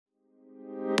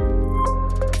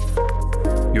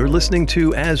You're listening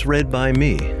to As Read by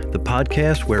Me, the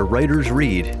podcast where writers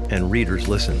read and readers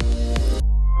listen.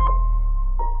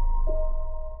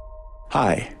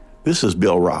 Hi, this is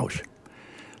Bill Rausch.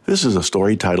 This is a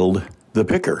story titled The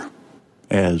Picker,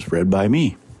 as read by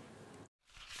me.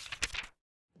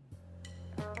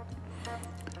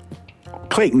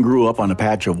 Clayton grew up on a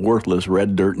patch of worthless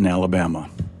red dirt in Alabama.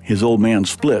 His old man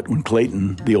split when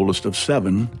Clayton, the oldest of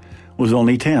 7, was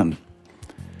only 10.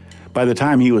 By the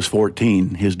time he was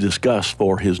 14, his disgust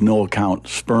for his no-account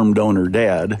sperm donor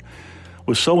dad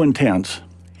was so intense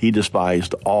he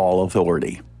despised all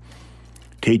authority.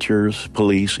 Teachers,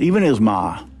 police, even his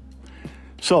ma.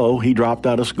 So he dropped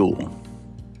out of school.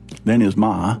 Then his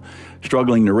ma,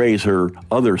 struggling to raise her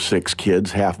other 6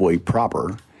 kids halfway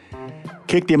proper,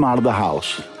 kicked him out of the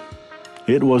house.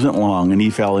 It wasn't long and he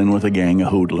fell in with a gang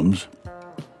of hoodlums.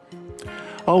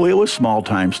 Oh, it was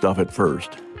small-time stuff at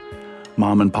first.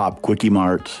 Mom and pop quickie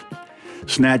marts,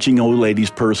 snatching old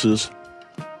ladies' purses.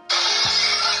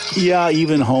 Yeah,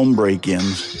 even home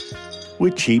break-ins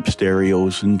with cheap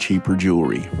stereos and cheaper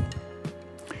jewelry.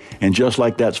 And just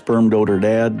like that sperm donor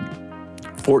dad,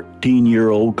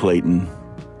 14-year-old Clayton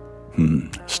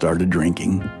started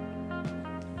drinking.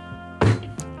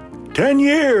 10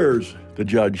 years, the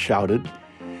judge shouted.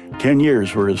 10 years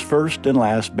for his first and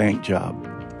last bank job.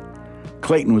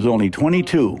 Clayton was only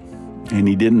 22, and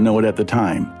he didn't know it at the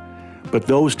time, but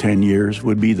those 10 years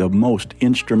would be the most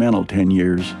instrumental 10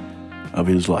 years of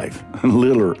his life.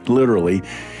 Literally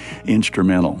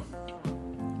instrumental.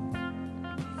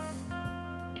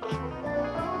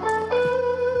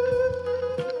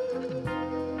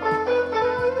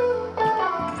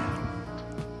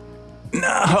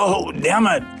 No, damn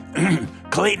it.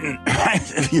 Clayton,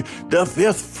 the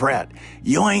 5th fret.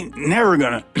 You ain't never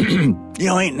gonna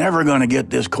get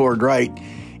this chord right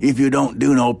if you don't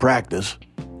do no practice.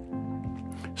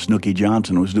 Snooky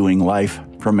Johnson was doing life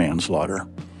for manslaughter.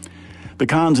 The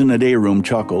cons in the day room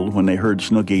chuckled when they heard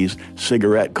Snooky's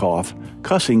cigarette cough,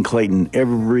 cussing Clayton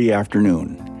every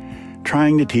afternoon,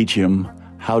 trying to teach him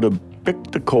how to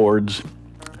pick the chords,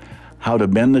 how to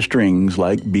bend the strings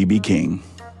like B.B. King.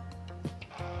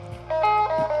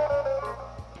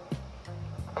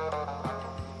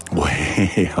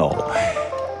 Well,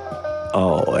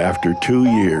 after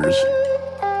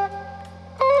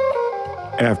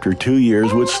 2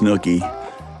 years with Snooky,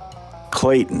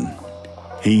 Clayton,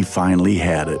 he finally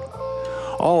had it.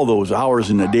 All those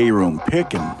hours in the day room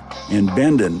picking and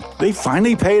bending, they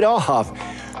finally paid off.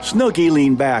 Snooky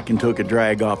leaned back and took a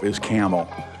drag off his camel.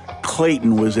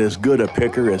 Clayton was as good a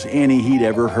picker as any he'd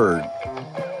ever heard.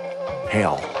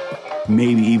 Hell,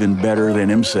 maybe even better than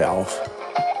himself.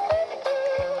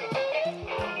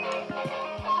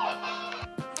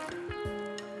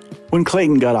 When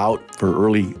Clayton got out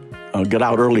early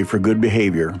for good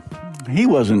behavior, he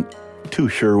wasn't too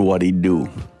sure what he'd do.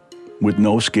 With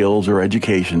no skills or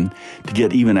education to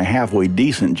get even a halfway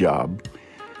decent job,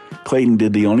 Clayton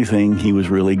did the only thing he was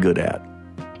really good at.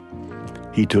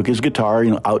 He took his guitar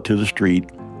out to the street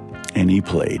and he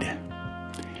played.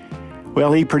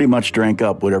 Well, he pretty much drank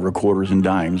up whatever quarters and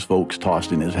dimes folks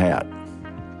tossed in his hat.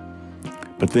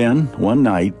 But then, one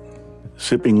night,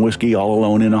 sipping whiskey all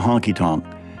alone in a honky-tonk,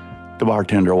 the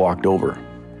bartender walked over.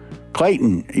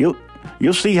 Clayton,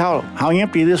 you'll see how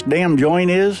empty this damn joint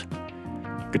is?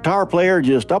 Guitar player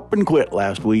just up and quit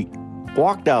last week.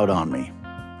 Walked out on me.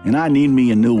 And I need me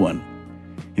a new one.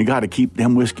 You got to keep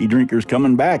them whiskey drinkers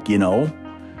coming back, you know.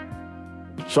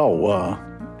 So,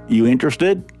 you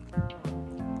interested?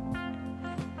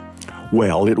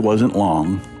 Well, it wasn't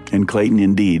long, and Clayton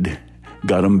indeed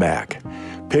got 'em back,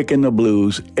 picking the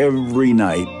blues every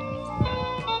night.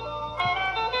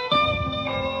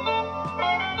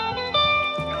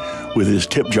 With his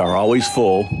tip jar always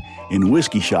full and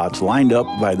whiskey shots lined up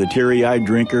by the teary-eyed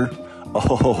drinker,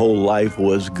 oh, life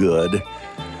was good.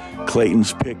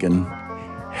 Clayton's picking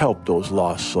helped those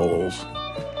lost souls.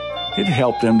 It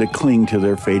helped them to cling to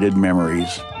their faded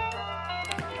memories,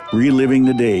 reliving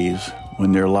the days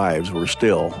when their lives were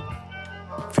still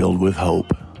filled with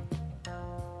hope.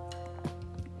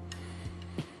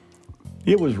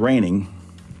 It was raining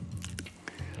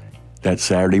that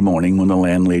Saturday morning when the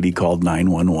landlady called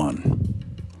 911.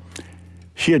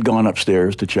 She had gone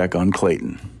upstairs to check on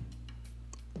Clayton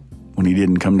when he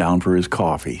didn't come down for his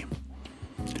coffee.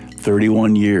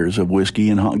 31 years of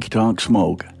whiskey and honky-tonk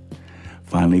smoke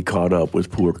finally caught up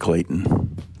with poor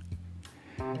Clayton.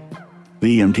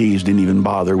 The EMTs didn't even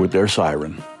bother with their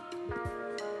siren.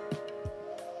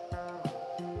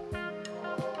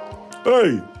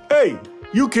 Hey,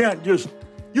 you can't just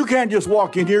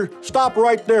walk in here. Stop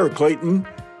right there, Clayton.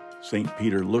 St.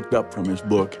 Peter looked up from his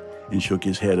book and shook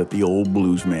his head at the old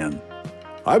blues man.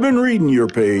 I've been reading your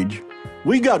page.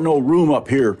 We got no room up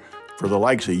here for the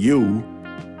likes of you.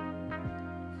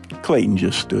 Clayton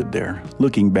just stood there,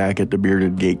 looking back at the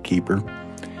bearded gatekeeper.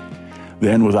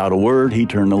 Then, without a word, he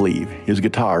turned to leave, his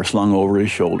guitar slung over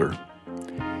his shoulder.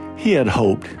 He had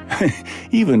hoped,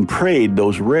 even prayed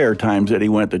those rare times that he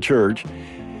went to church,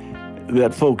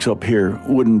 that folks up here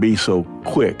wouldn't be so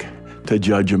quick to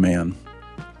judge a man.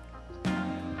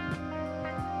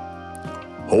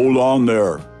 Hold on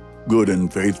there, good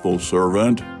and faithful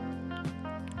servant.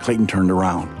 Clayton turned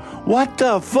around. What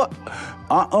the fuck?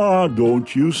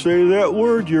 Don't you say that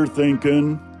word you're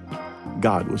thinking.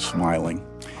 God was smiling.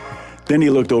 Then he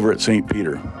looked over at St.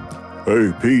 Peter.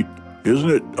 Hey, Pete, isn't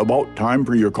it about time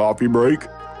for your coffee break?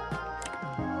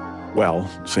 Well,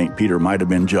 St. Peter might have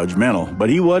been judgmental, but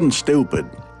he wasn't stupid.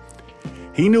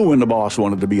 He knew when the boss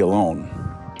wanted to be alone.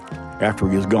 After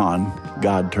he was gone,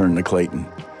 God turned to Clayton.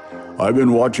 I've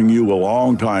been watching you a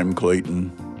long time,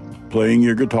 Clayton, playing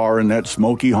your guitar in that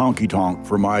smoky honky-tonk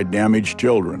for my damaged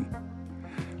children.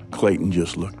 Clayton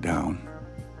just looked down.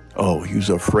 Oh, he was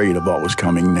afraid of what was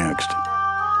coming next.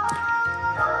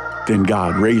 Then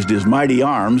God raised his mighty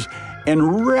arms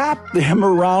and wrapped them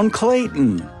around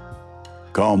Clayton.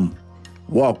 Come,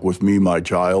 walk with me, my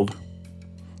child.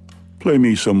 Play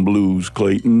me some blues,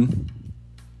 Clayton.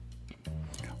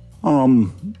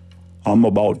 I'm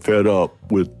about fed up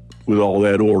with all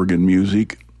that organ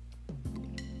music.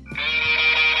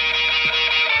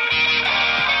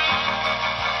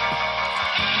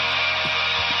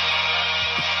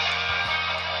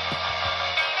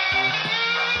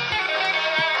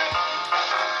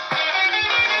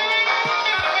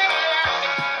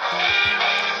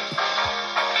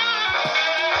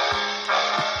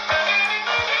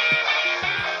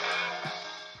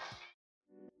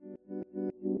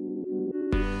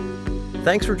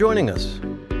 Thanks for joining us.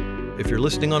 If you're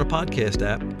listening on a podcast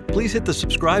app, please hit the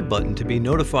subscribe button to be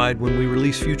notified when we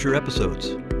release future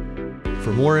episodes.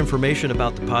 For more information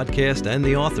about the podcast and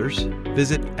the authors,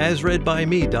 visit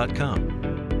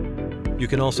asreadbyme.com. You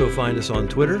can also find us on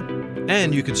Twitter,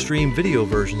 and you can stream video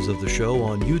versions of the show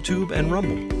on YouTube and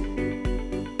Rumble.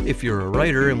 If you're a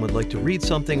writer and would like to read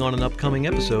something on an upcoming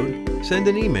episode, send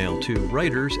an email to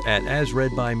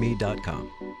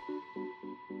writers@asreadbyme.com.